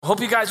Hope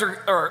you guys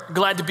are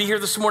glad to be here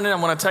this morning. I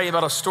want to tell you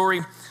about a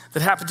story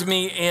that happened to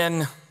me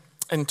in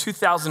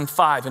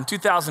 2005. In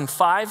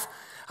 2005,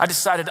 I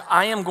decided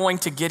I am going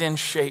to get in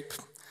shape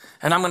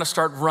and I'm going to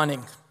start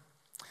running.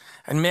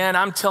 And man,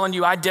 I'm telling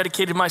you, I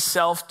dedicated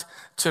myself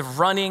to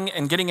running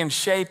and getting in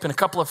shape. And a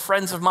couple of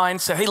friends of mine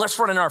said, hey, let's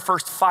run in our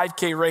first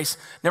 5K race.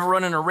 Never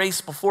run in a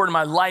race before in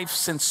my life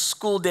since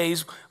school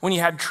days when you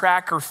had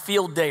track or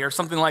field day or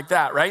something like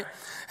that, right?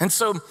 And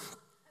so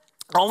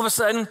all of a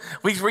sudden,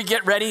 we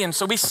get ready, and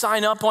so we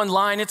sign up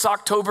online. It's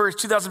October,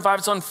 it's 2005.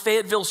 It's on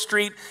Fayetteville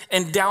Street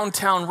in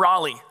downtown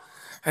Raleigh.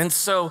 And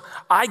so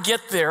I get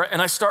there,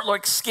 and I start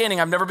scanning.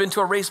 I've never been to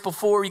a race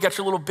before. You got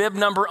your little bib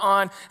number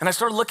on, and I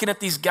started looking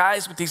at these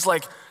guys with these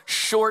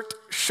short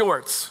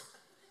shorts.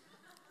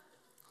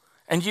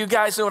 And you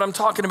guys know what I'm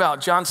talking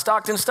about, John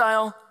Stockton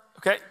style,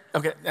 okay?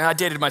 Okay, and I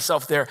dated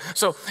myself there.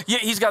 So yeah,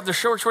 he's got the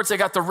short shorts, they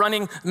got the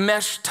running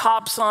mesh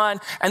tops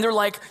on, and they're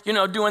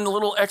doing the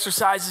little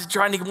exercises,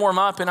 trying to warm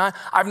up, and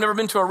I've never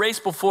been to a race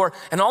before,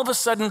 and all of a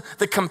sudden,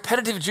 the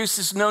competitive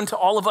juices known to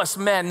all of us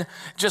men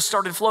just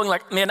started flowing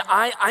man,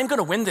 I'm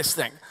gonna win this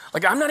thing.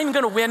 I'm not even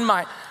gonna win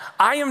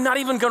I am not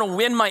even gonna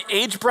win my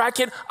age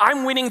bracket,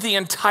 I'm winning the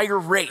entire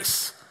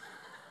race.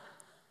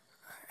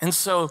 And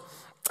so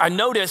I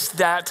noticed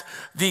that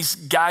these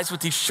guys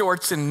with these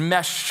shorts and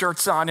mesh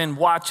shirts on and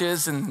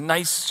watches and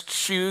nice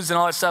shoes and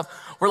all that stuff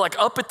were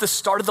up at the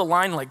start of the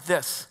line like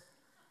this.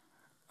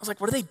 I was like,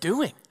 what are they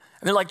doing?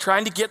 And they're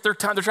trying to get their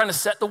time. They're trying to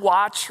set the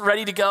watch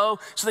ready to go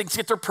so they can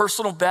get their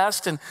personal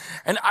best. And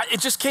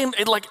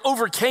it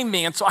overcame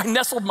me. And so I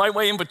nestled my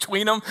way in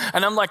between them.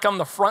 And I'm on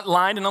the front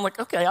line. And I'm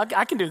okay,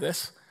 I can do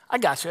this. I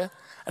got you.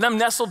 And I'm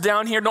nestled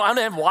down here. No, I don't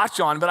have a watch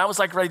on, but I was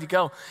ready to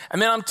go.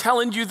 And then I'm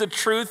telling you the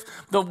truth.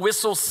 The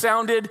whistle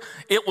sounded.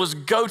 It was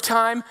go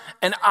time.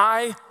 And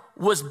I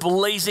was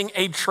blazing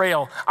a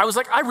trail. I was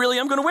I really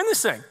am going to win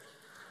this thing.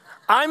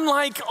 I'm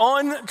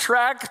on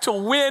track to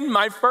win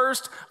my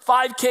first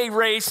 5K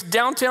race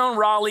downtown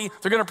Raleigh.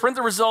 They're going to print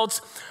the results.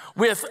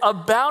 With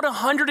about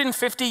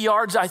 150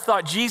 yards, I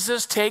thought,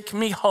 Jesus, take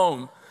me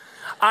home.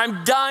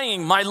 I'm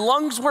dying. My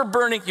lungs were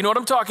burning. You know what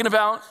I'm talking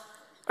about?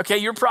 Okay,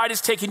 your pride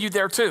is taking you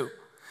there too.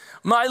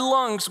 My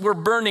lungs were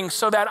burning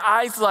so that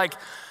I was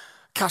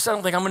gosh, I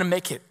don't think I'm gonna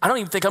make it. I don't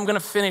even think I'm gonna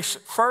finish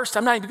first.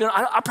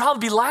 I'll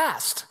probably be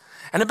last.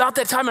 And about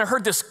that time, I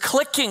heard this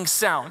clicking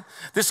sound,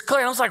 and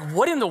I was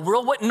what in the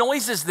world? What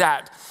noise is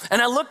that?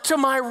 And I look to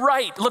my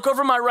right, look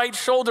over my right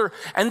shoulder,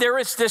 and there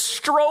is this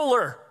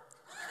stroller.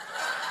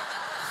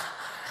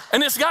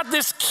 And it's got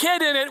this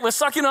kid in it with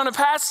sucking on a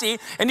passy,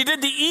 and he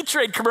did the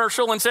E-Trade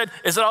commercial and said,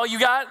 is that all you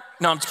got?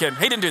 No, I'm just kidding.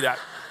 He didn't do that.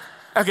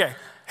 Okay,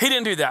 he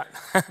didn't do that.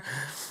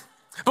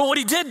 But what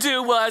he did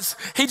do was,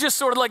 he just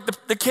sort of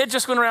the kid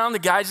just went around,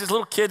 this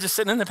little kid just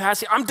sitting in the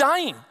passy. I'm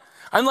dying.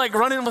 I'm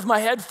running with my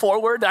head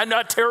forward. I'm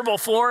not terrible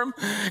form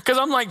because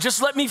I'm just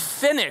let me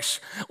finish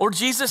or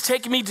Jesus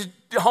take me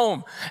to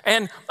home.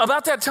 And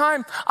about that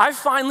time, I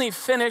finally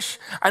finished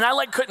and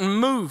I couldn't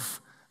move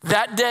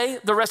that day,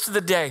 the rest of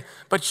the day.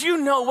 But you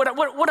know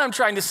what I'm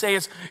trying to say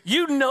is,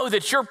 you know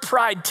that your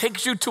pride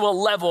takes you to a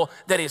level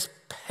that is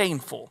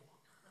painful.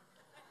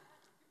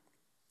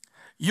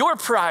 Your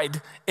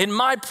pride and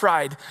my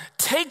pride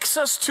takes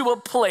us to a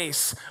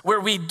place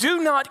where we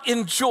do not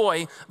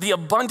enjoy the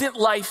abundant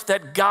life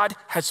that God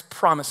has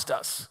promised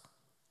us.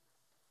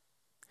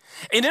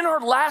 And in our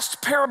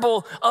last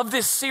parable of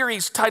this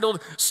series titled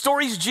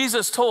Stories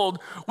Jesus Told,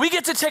 we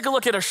get to take a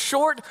look at a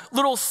short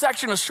little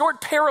section, a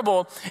short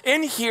parable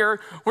in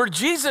here where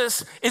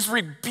Jesus is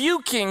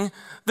rebuking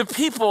the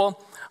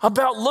people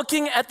about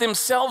looking at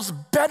themselves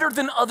better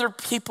than other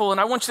people.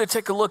 And I want you to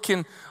take a look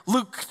in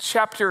Luke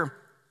chapter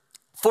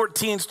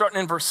 14, starting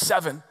in verse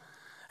 7.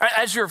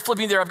 As you're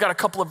flipping there, I've got a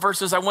couple of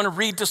verses I want to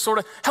read to sort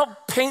of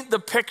help paint the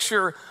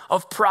picture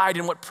of pride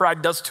and what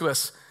pride does to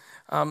us.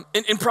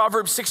 In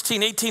Proverbs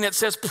 16:18, it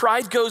says,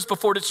 pride goes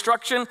before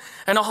destruction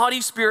and a haughty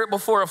spirit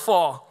before a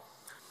fall.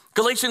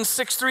 Galatians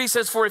 6:3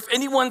 says, for if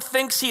anyone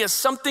thinks he has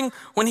something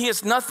when he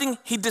has nothing,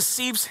 he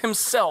deceives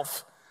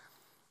himself.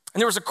 And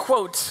there was a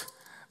quote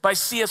by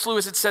C.S.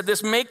 Lewis. It said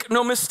this, make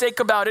no mistake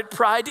about it,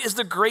 pride is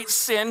the great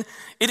sin.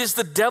 It is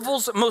the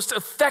devil's most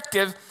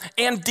effective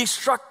and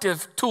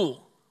destructive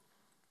tool.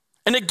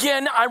 And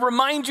again, I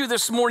remind you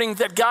this morning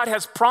that God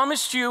has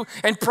promised you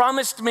and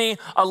promised me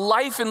a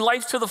life and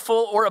life to the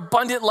full or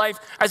abundant life,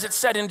 as it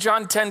said in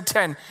John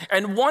 10:10.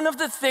 And one of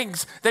the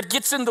things that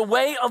gets in the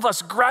way of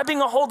us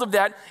grabbing a hold of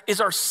that is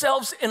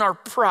ourselves and our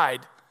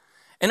pride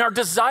and our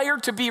desire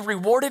to be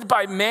rewarded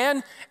by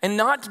man and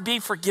not be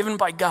forgiven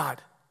by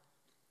God.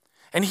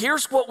 And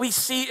here's what we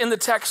see in the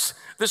text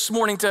this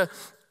morning.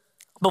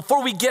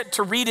 Before we get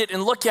to read it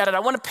and look at it, I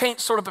want to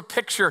paint sort of a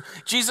picture.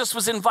 Jesus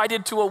was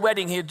invited to a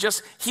wedding. He had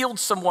just healed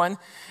someone.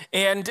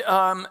 And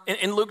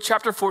in Luke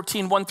chapter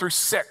 14,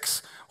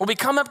 1-6. Well, we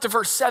come up to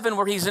verse 7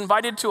 where he's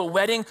invited to a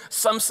wedding.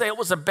 Some say it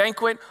was a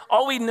banquet.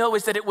 All we know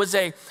is that it was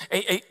a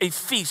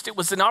feast. It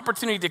was an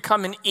opportunity to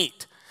come and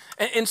eat.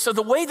 And so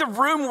the way the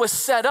room was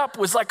set up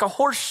was like a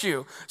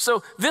horseshoe.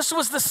 So this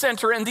was the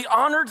center, and the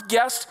honored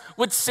guest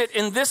would sit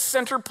in this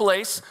center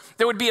place.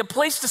 There would be a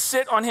place to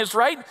sit on his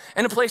right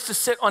and a place to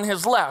sit on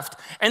his left.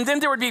 And then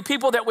there would be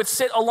people that would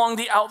sit along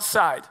the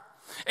outside.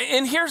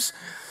 And here's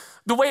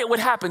the way it would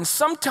happen.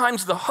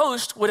 Sometimes the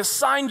host would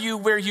assign you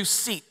where you're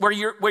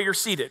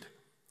seated.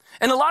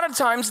 And a lot of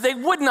times they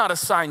would not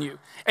assign you.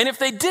 And if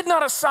they did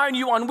not assign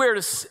you on where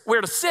to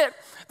sit,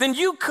 then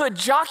you could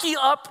jockey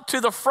up to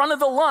the front of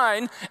the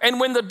line, and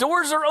when the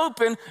doors are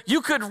open,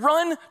 you could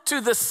run to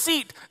the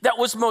seat that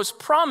was most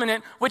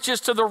prominent, which is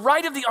to the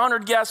right of the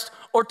honored guest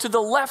or to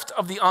the left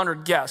of the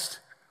honored guest.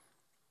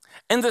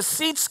 And the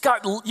seats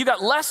got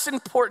less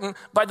important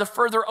by the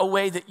further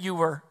away that you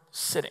were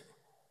sitting.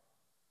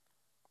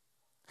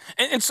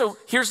 And so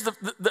here's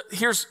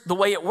the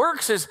way it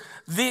works is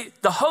the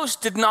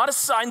host did not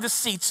assign the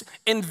seats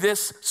in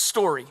this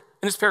story,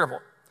 in this parable.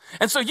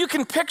 And so you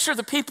can picture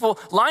the people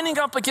lining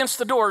up against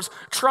the doors,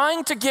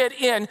 trying to get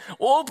in,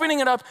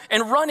 opening it up,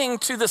 and running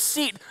to the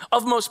seat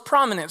of most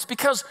prominence.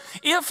 Because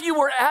if you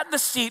were at the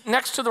seat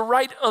next to the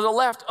right or the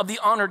left of the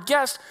honored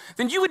guest,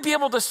 then you would be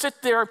able to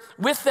sit there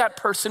with that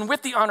person,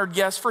 with the honored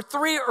guest, for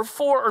 3 or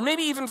 4 or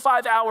maybe even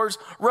 5 hours,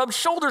 rub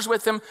shoulders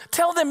with them,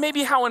 tell them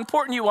maybe how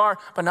important you are.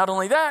 But not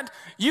only that,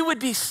 you would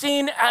be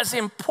seen as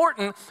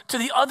important to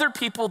the other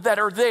people that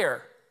are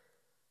there.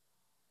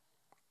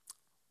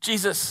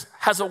 Jesus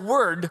has a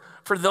word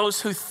for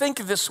those who think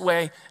this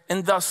way,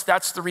 and thus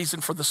that's the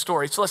reason for the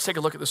story. So let's take a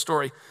look at the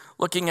story,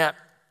 looking at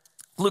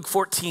Luke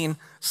 14,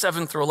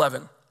 7 through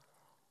 11.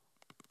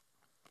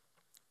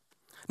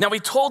 Now he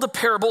told a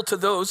parable to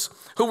those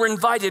who were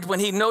invited when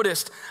he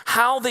noticed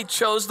how they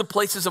chose the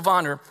places of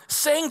honor,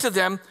 saying to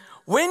them,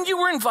 when you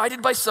were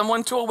invited by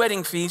someone to a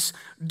wedding feast,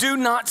 do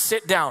not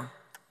sit down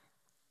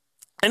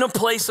in a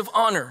place of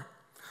honor,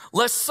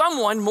 lest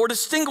someone more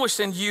distinguished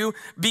than you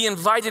be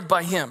invited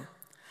by him.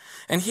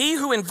 And he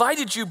who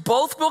invited you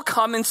both will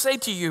come and say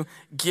to you,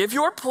 give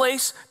your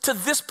place to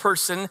this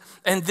person,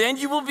 and then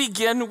you will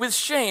begin with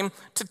shame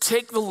to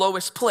take the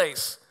lowest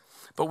place.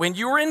 But when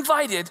you are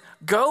invited,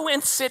 go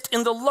and sit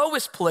in the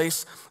lowest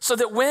place, so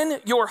that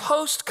when your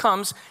host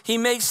comes, he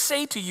may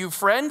say to you,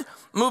 friend,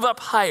 move up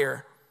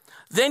higher.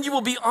 Then you will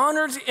be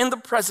honored in the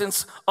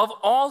presence of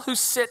all who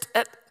sit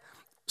at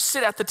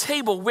the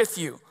table with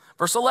you.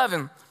 Verse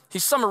 11, he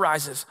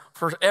summarizes,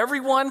 for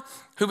everyone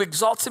who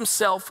exalts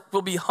himself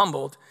will be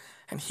humbled,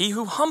 and he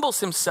who humbles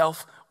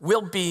himself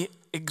will be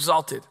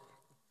exalted.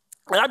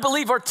 And I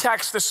believe our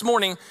text this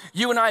morning,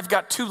 you and I have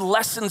got 2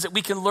 lessons that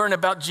we can learn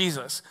about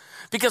Jesus.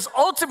 Because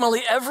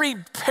ultimately, every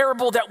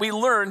parable that we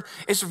learn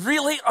is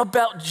really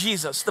about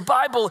Jesus. The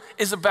Bible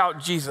is about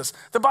Jesus.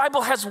 The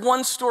Bible has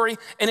one story,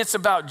 and it's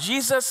about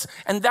Jesus,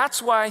 and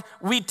that's why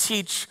we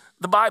teach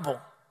the Bible.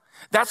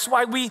 That's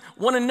why we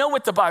want to know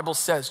what the Bible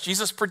says.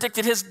 Jesus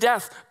predicted his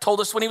death,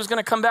 told us when he was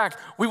going to come back.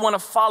 We want to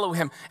follow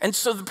him. And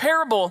so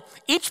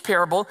each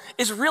parable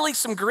is really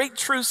some great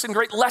truths and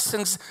great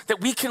lessons that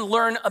we can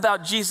learn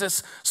about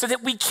Jesus so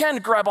that we can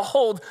grab a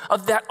hold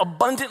of that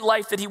abundant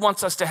life that he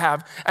wants us to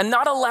have and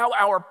not allow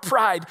our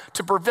pride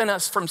to prevent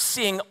us from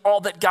seeing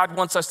all that God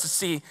wants us to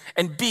see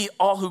and be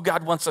all who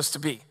God wants us to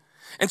be.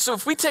 And so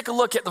if we take a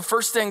look at the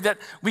first thing that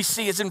we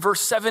see is in verse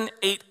 7,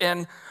 8,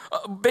 and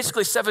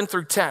basically 7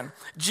 through 10.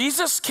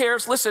 Jesus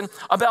cares, listen,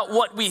 about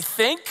what we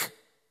think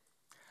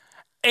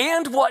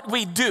and what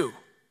we do.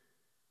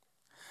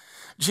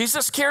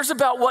 Jesus cares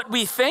about what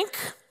we think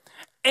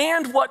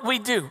and what we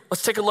do.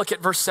 Let's take a look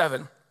at verse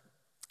 7.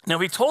 Now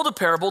he told a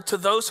parable to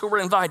those who were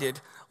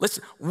invited.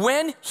 Listen,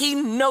 when he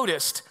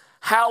noticed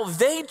how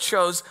they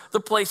chose the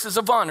places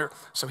of honor.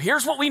 So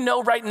here's what we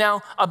know right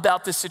now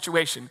about this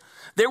situation.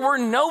 There were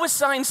no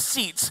assigned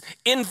seats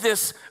in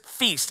this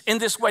feast, in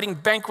this wedding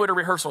banquet or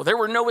rehearsal. There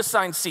were no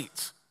assigned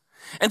seats.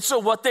 And so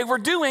what they were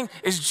doing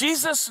is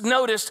Jesus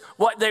noticed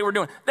what they were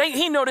doing.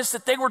 He noticed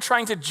that they were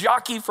trying to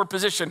jockey for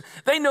position.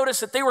 They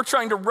noticed that they were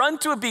trying to run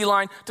to a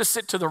beeline to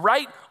sit to the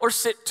right or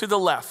sit to the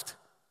left.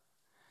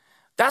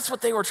 That's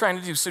what they were trying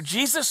to do. So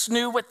Jesus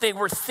knew what they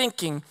were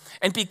thinking.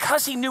 And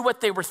because he knew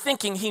what they were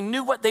thinking, he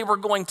knew what they were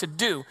going to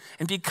do.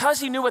 And because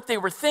he knew what they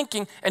were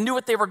thinking and knew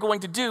what they were going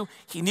to do,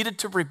 he needed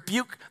to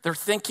rebuke their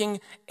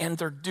thinking and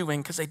their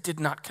doing because they did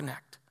not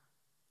connect.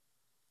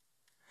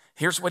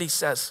 Here's what he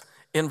says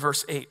in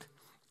verse 8.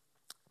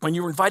 When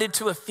you were invited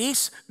to a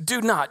feast,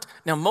 do not.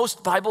 Now,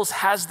 most Bibles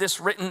has this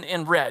written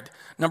in red.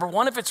 Number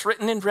one, if it's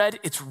written in red,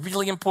 it's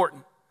really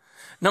important.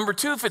 Number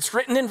two, if it's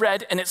written in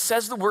red and it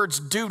says the words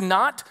do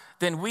not,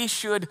 then we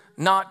should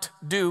not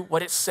do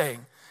what it's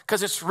saying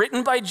because it's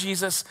written by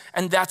Jesus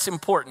and that's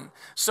important.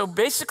 So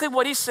basically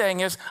what he's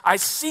saying is, I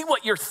see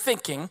what you're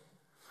thinking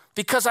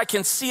because I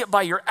can see it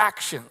by your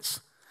actions.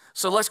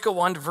 So let's go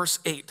on to verse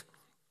 8.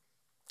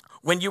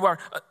 When you are,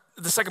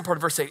 the second part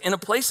of verse 8, in a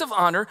place of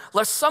honor,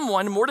 lest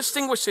someone more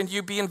distinguished than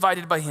you be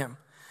invited by him.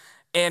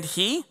 And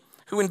he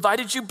who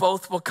invited you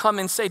both will come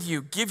and say to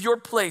you, give your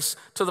place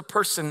to the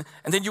person,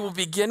 and then you will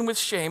begin with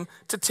shame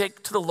to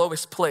take to the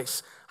lowest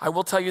place. I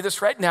will tell you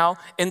this right now.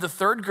 In the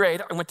 3rd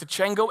grade, I went to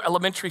Chango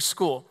Elementary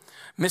School.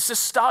 Mrs.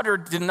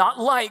 Stoddard did not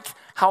like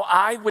how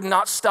I would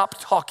not stop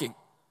talking.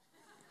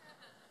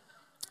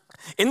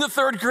 In the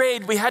 3rd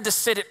grade, we had to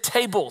sit at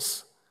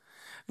tables,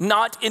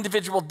 not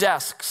individual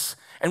desks.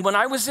 And when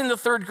I was in the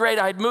 3rd grade,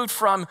 I had moved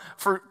from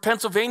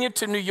Pennsylvania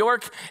to New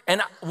York.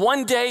 And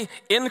one day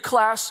in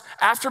class,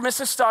 after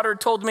Mrs. Stoddard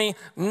told me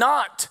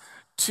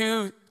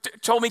to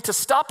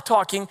stop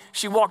talking,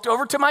 she walked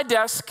over to my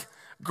desk,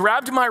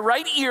 grabbed my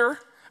right ear,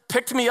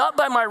 picked me up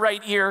by my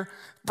right ear,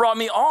 brought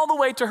me all the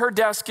way to her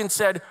desk and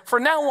said,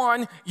 "From now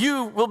on,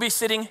 you will be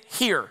sitting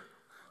here."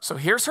 So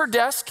here's her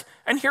desk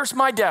and here's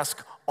my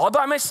desk, all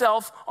by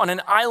myself on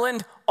an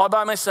island, all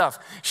by myself.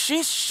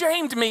 She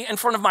shamed me in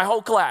front of my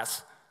whole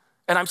class,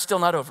 and I'm still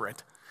not over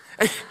it.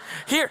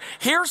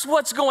 Here's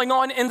what's going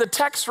on in the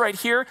text right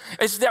here,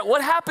 is that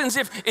what happens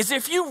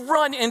if you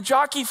run and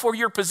jockey for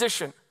your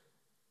position,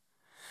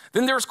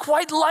 then there's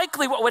quite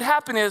likely what would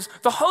happen is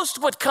the host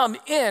would come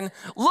in,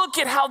 look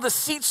at how the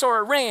seats are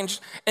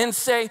arranged, and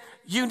say,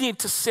 "You need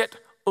to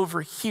sit over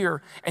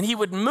here." And he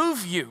would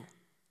move you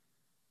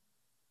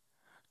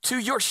to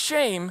your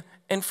shame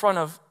in front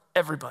of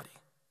everybody.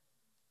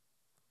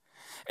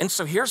 And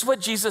so here's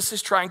what Jesus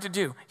is trying to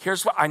do.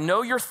 I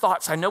know your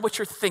thoughts. I know what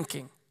you're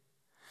thinking.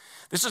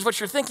 This is what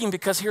you're thinking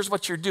because here's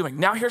what you're doing.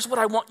 Now here's what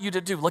I want you to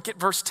do. Look at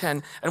verse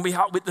 10. And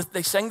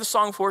they sang the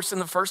song for us in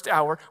the first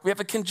hour. We have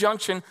a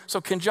conjunction.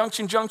 So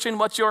conjunction, junction,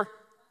 what's your?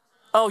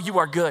 Oh, you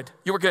are good.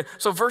 You are good.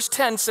 So verse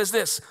 10 says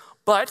this: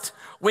 "But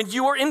when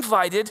you are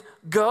invited,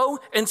 go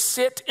and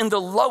sit in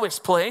the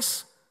lowest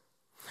place,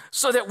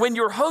 so that when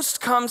your host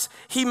comes,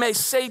 he may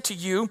say to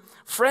you,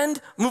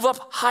 'Friend, move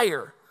up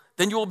higher.'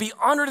 Then you will be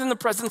honored in the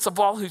presence of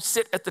all who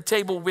sit at the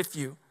table with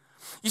you."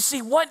 You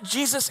see, what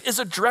Jesus is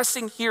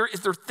addressing here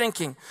is their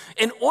thinking.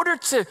 In order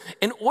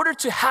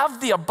to have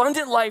the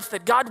abundant life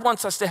that God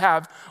wants us to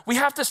have, we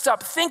have to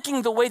stop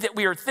thinking the way that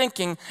we are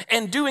thinking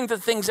and doing the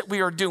things that we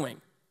are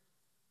doing.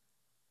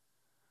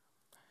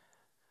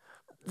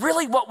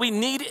 Really, what we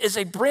need is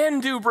a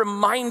brand new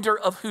reminder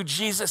of who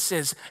Jesus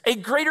is, a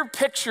greater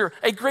picture,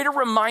 a greater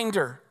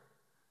reminder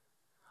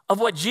of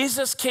what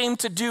Jesus came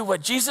to do,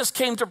 what Jesus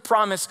came to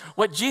promise,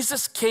 what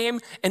Jesus came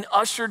and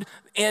ushered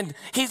in.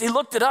 He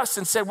looked at us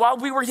and said, while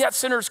we were yet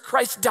sinners,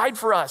 Christ died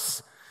for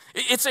us.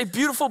 It's a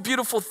beautiful,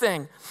 beautiful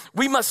thing.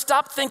 We must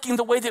stop thinking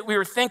the way that we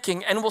are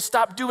thinking, and we'll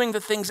stop doing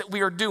the things that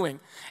we are doing.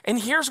 And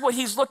here's what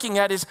he's looking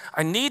at is,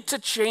 I need to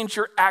change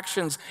your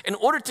actions. In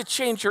order to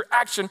change your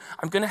action,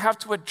 I'm gonna have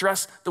to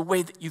address the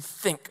way that you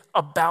think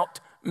about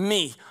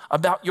me,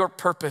 about your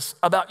purpose,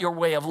 about your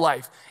way of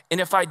life.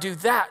 And if I do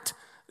that,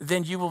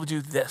 then you will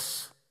do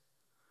this.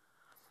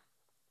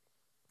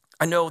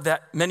 I know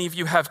that many of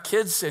you have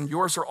kids and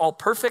yours are all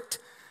perfect,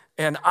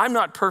 and I'm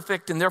not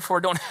perfect and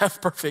therefore don't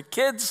have perfect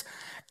kids.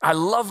 I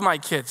love my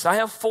kids. I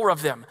have 4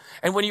 of them.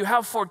 And when you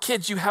have 4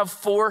 kids, you have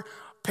 4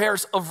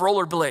 pairs of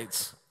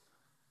rollerblades.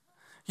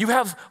 You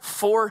have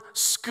 4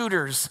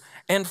 scooters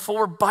and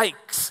 4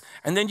 bikes.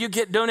 And then you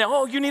get donated,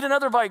 oh, you need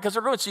another bike because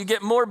they're growing. So you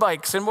get more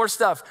bikes and more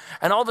stuff.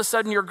 And all of a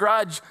sudden your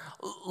garage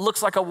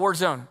looks like a war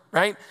zone,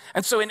 right?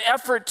 And so in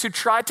effort to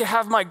try to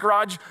have my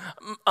garage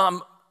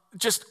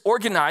just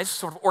organized,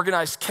 sort of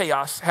organized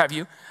chaos, have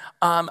you,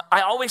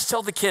 I always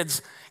tell the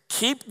kids,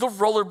 keep the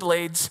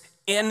rollerblades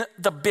in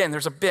the bin.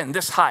 There's a bin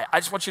this high. I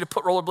just want you to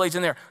put rollerblades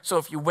in there. So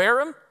if you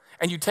wear them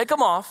and you take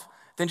them off,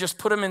 then just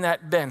put them in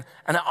that bin.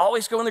 And I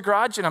always go in the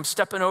garage and I'm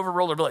stepping over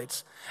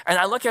rollerblades. And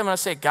I look at them and I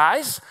say,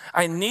 guys,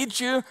 I need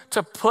you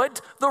to put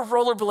the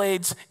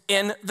rollerblades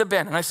in the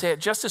bin. And I say it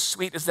just as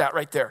sweet as that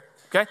right there,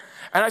 okay?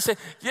 And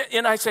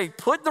I say,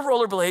 put the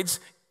rollerblades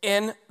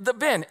in the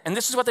bin. And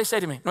this is what they say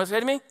to me. You know what they say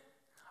to me?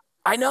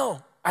 I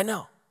know.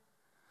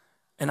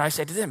 And I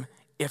say to them,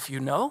 if you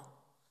know,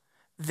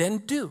 then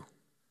do.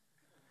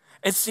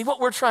 And see what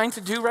we're trying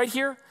to do right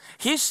here?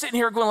 He's sitting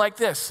here going like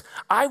this.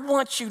 I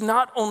want you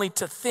not only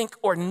to think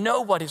or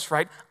know what is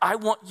right, I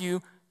want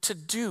you to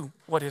do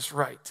what is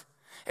right.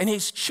 And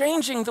he's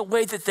changing the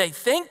way that they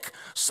think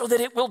so that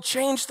it will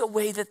change the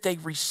way that they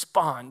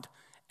respond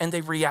and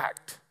they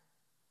react.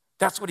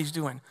 That's what he's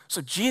doing.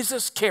 So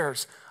Jesus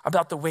cares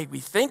about the way we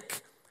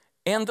think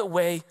and the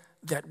way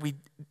that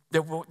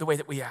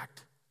we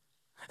act.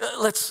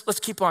 Let's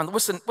keep on.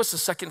 What's the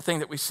second thing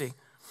that we see?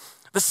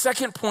 The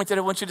second point that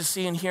I want you to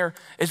see in here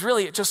is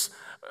really, it just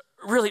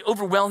really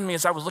overwhelmed me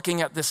as I was looking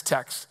at this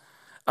text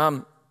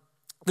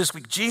this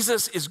week.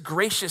 Jesus is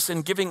gracious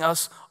in giving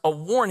us a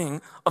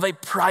warning of a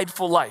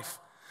prideful life.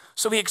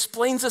 So he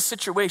explains the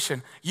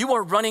situation. You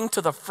are running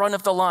to the front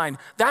of the line.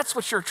 That's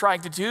what you're trying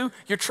to do.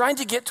 You're trying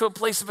to get to a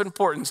place of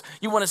importance.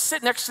 You want to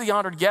sit next to the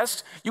honored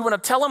guest. You want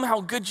to tell him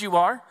how good you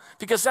are,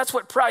 because that's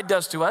what pride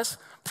does to us.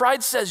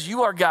 Pride says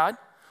you are God.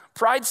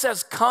 Pride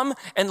says, come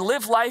and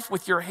live life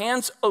with your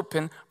hands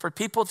open for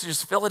people to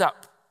just fill it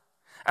up.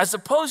 As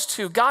opposed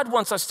to, God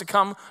wants us to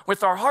come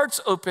with our hearts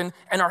open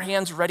and our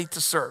hands ready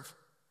to serve.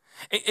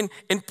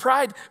 And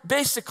pride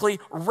basically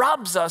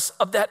robs us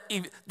of that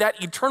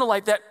eternal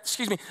life,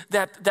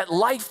 that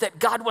life that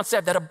God wants to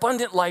have, that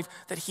abundant life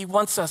that he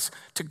wants us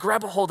to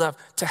grab a hold of,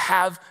 to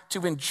have,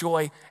 to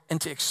enjoy, and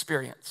to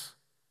experience.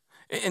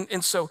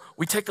 And so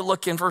we take a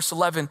look in verse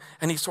 11,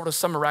 and he sort of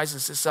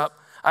summarizes this up.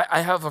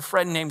 I have a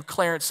friend named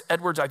Clarence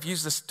Edwards. I've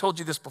told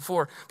you this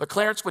before, but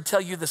Clarence would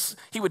tell you this.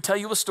 He would tell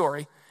you a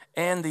story.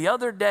 And the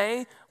other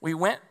day we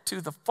went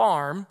to the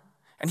farm,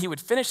 and he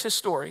would finish his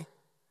story.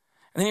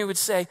 And then he would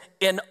say,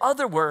 in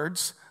other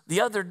words,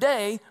 the other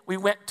day we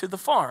went to the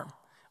farm.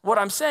 What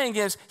I'm saying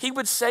is he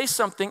would say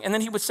something and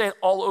then he would say it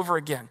all over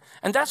again.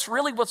 And that's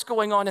really what's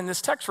going on in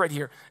this text right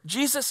here.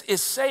 Jesus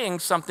is saying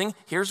something.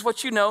 Here's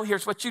what you know.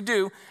 Here's what you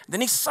do. Then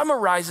he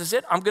summarizes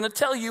it. I'm going to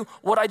tell you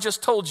what I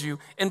just told you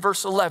in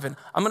verse 11.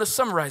 I'm going to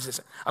summarize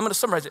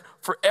it.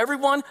 For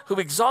everyone who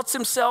exalts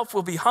himself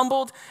will be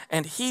humbled,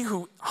 and he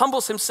who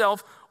humbles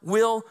himself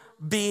will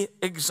be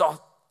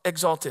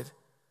exalted.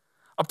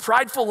 A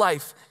prideful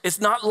life is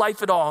not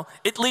life at all.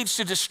 It leads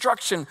to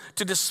destruction,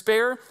 to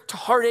despair, to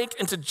heartache,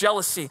 and to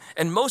jealousy.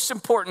 And most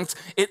important,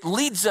 it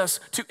leads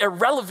us to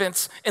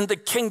irrelevance in the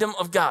kingdom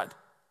of God.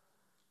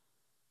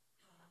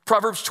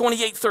 Proverbs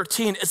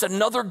 28:13 is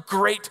another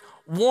great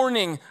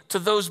warning to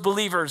those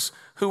believers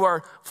who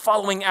are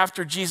following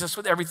after Jesus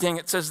with everything.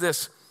 It says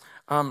this,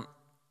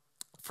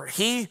 for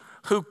he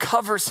who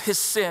covers his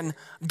sin,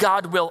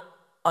 God will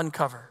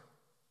uncover.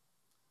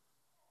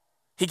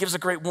 He gives a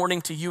great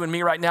warning to you and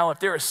me right now. If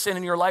there is sin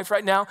in your life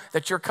right now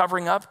that you're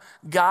covering up,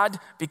 God,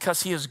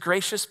 because he is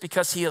gracious,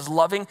 because he is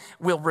loving,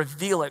 will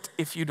reveal it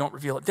if you don't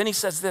reveal it. Then he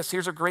says this,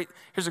 here's a great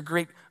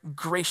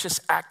gracious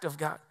act of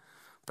God.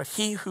 But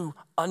he who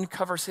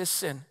uncovers his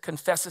sin,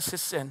 confesses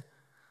his sin,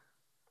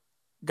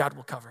 God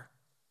will cover.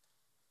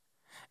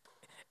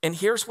 And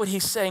here's what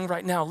he's saying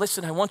right now.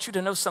 Listen, I want you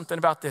to know something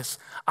about this.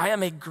 I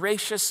am a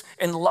gracious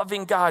and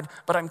loving God,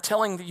 but I'm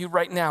telling you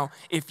right now,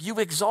 if you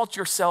exalt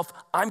yourself,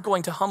 I'm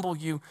going to humble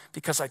you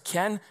because I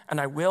can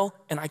and I will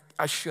and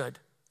I should.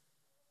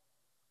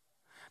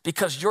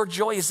 Because your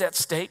joy is at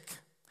stake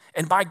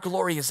and my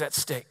glory is at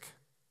stake.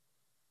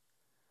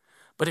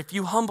 But if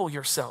you humble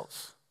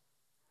yourselves,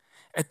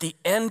 at the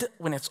end,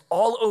 when it's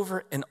all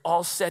over and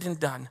all said and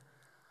done,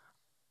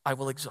 I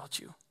will exalt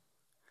you.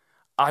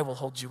 I will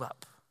hold you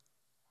up.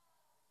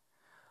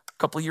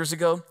 A couple of years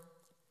ago,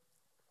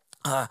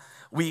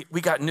 we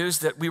got news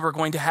that we were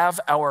going to have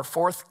our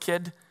fourth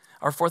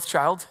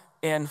child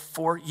in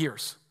 4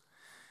 years.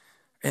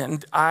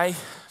 And I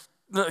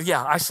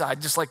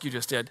sighed just like you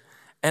just did.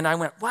 And I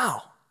went,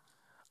 wow,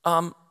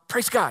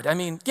 praise God. I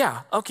mean,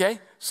 yeah, okay.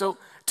 So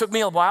it took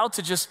me a while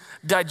to just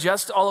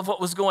digest all of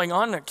what was going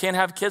on. I can't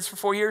have kids for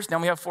 4 years.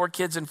 Now we have 4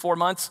 kids in 4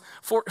 months.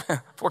 Four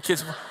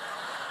kids.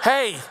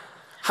 Hey,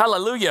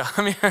 hallelujah.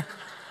 I mean,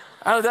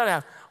 how did that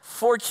happen?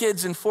 4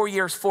 kids in 4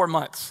 years, 4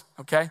 months,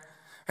 okay?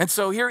 And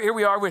so here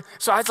we are.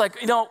 So I was like,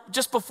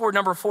 just before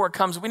number 4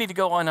 comes, we need to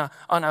go on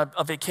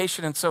a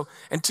vacation. And so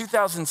in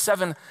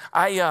 2007,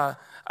 I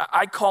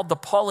called the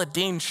Paula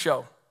Deen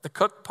show. The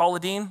cook, Paula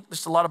Deen,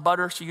 just a lot of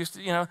butter. She used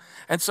to,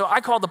 And so I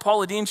called the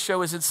Paula Deen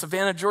show. Is in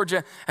Savannah,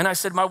 Georgia. And I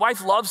said, my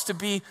wife loves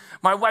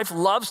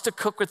to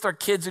cook with our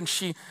kids, and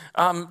she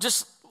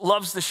just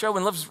loves the show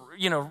and loves,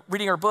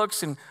 reading her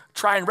books and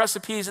trying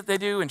recipes that they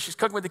do, and she's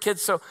cooking with the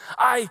kids. So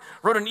I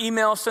wrote an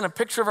email, sent a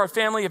picture of our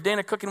family of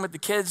Dana cooking with the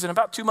kids, and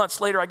about 2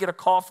 months later, I get a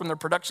call from their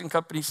production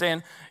company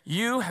saying,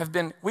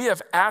 we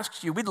have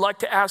asked you, we'd like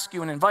to ask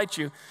you and invite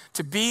you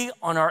to be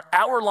on our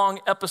hour-long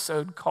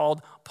episode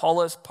called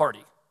Paula's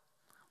Party,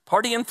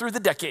 Partying Through the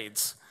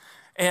Decades.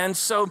 And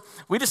so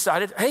we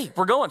decided, hey,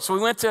 we're going. So we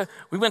went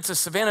to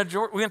Savannah,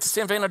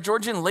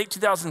 Georgia in late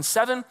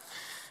 2007.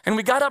 And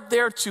we got up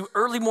there to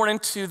early morning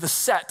to the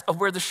set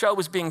of where the show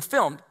was being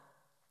filmed.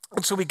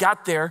 And so we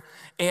got there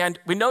and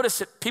we noticed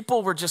that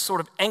people were just sort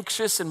of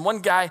anxious, and one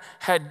guy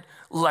had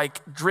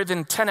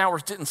driven 10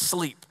 hours, didn't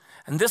sleep.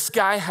 And this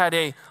guy had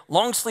a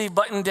long sleeve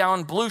button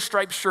down blue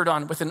striped shirt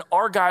on with an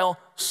Argyle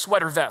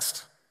sweater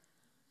vest.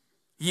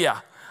 Yeah.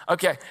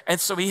 Okay, and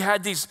so he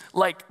had these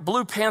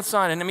blue pants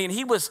on, and I mean,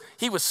 he was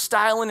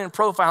styling and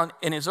profiling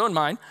in his own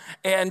mind,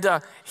 and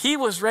he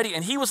was ready,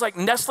 and he was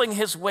nestling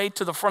his way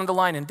to the front of the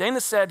line. And Dana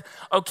said,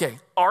 okay,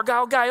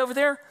 Argyle guy over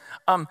there,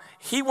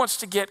 he wants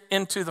to get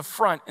into the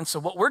front. And so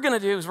what we're gonna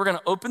do is we're gonna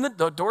open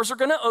the doors are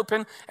gonna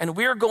open, and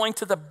we're going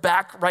to the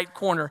back right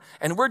corner,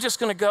 and we're just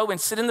gonna go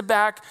and sit in the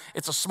back.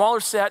 It's a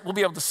smaller set, we'll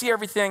be able to see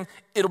everything,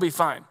 it'll be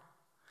fine.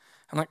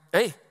 I'm like,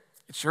 hey,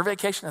 it's your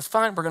vacation, that's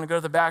fine, we're gonna go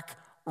to the back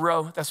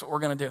row, that's what we're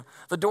gonna do.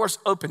 The doors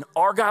open,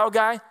 Argyle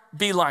guy,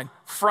 beeline,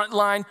 front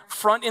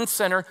and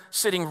center,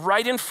 sitting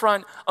right in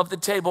front of the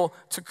table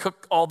to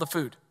cook all the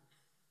food.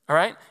 All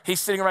right,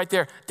 he's sitting right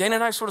there. Dana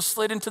and I sort of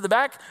slid into the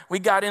back. We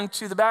got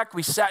into the back.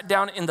 We sat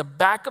down in the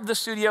back of the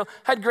studio,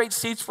 had great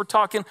seats. We're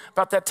talking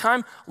about that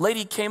time.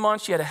 Lady came on,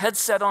 she had a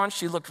headset on.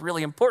 She looked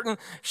really important.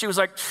 She was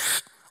like,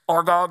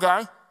 Argyle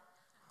guy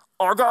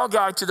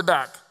to the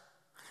back.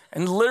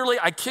 And literally,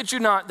 I kid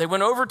you not, they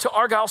went over to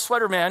Argyle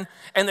Sweater Man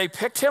and they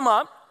picked him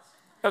up,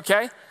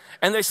 okay?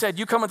 And they said,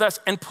 you come with us,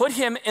 and put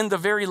him in the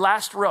very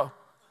last row.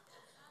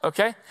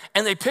 okay?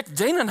 And they picked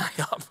Dana and I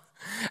up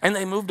and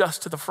they moved us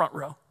to the front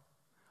row,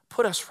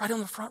 put us right on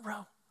the front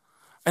row.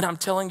 And I'm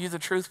telling you the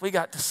truth, we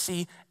got to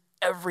see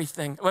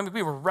everything. I mean,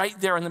 we were right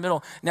there in the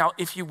middle. Now,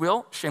 if you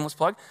will, shameless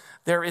plug,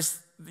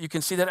 you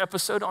can see that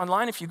episode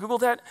online if you Google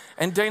that.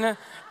 And Dana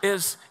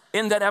is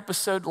in that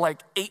episode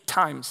like 8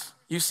 times.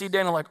 You see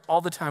Dana like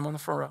all the time on the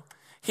front row.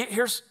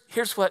 Here's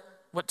what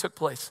took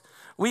place.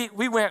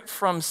 We went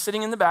from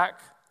sitting in the back,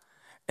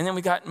 and then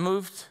we got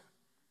moved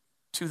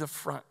to the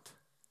front.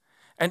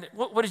 And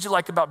what did you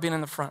like about being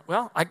in the front?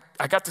 Well,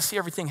 I got to see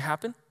everything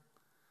happen.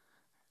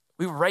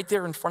 We were right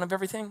there in front of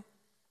everything.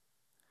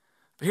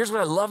 But here's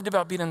what I loved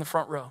about being in the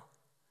front row,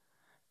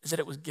 is that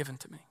it was given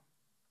to me.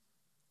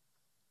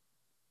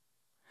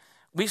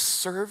 We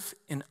serve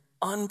an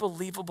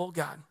unbelievable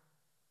God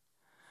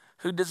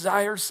who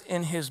desires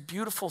in his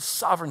beautiful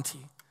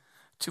sovereignty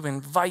to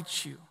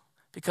invite you,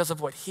 because of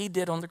what he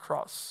did on the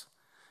cross,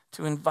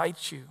 to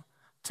invite you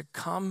to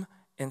come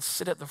and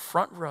sit at the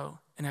front row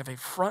and have a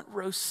front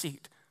row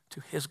seat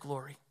to his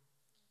glory.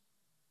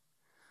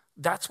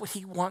 That's what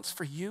he wants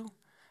for you,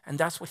 and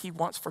that's what he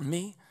wants for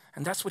me,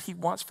 and that's what he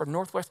wants for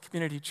Northwest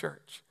Community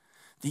Church.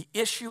 The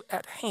issue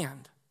at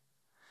hand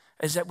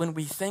is that when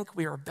we think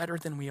we are better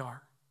than we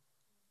are,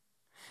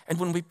 and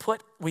when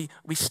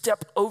we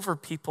step over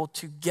people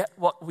to get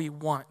what we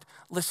want.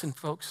 Listen,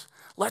 folks,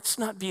 let's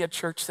not be a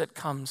church that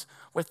comes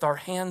with our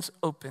hands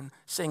open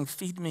saying,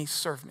 feed me,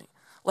 serve me.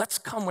 Let's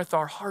come with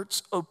our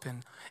hearts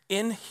open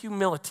in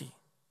humility,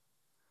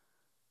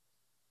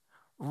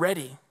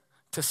 ready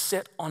to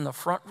sit on the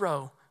front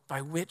row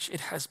by which it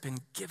has been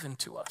given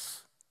to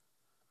us.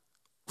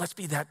 Let's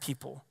be that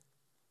people.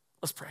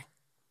 Let's pray.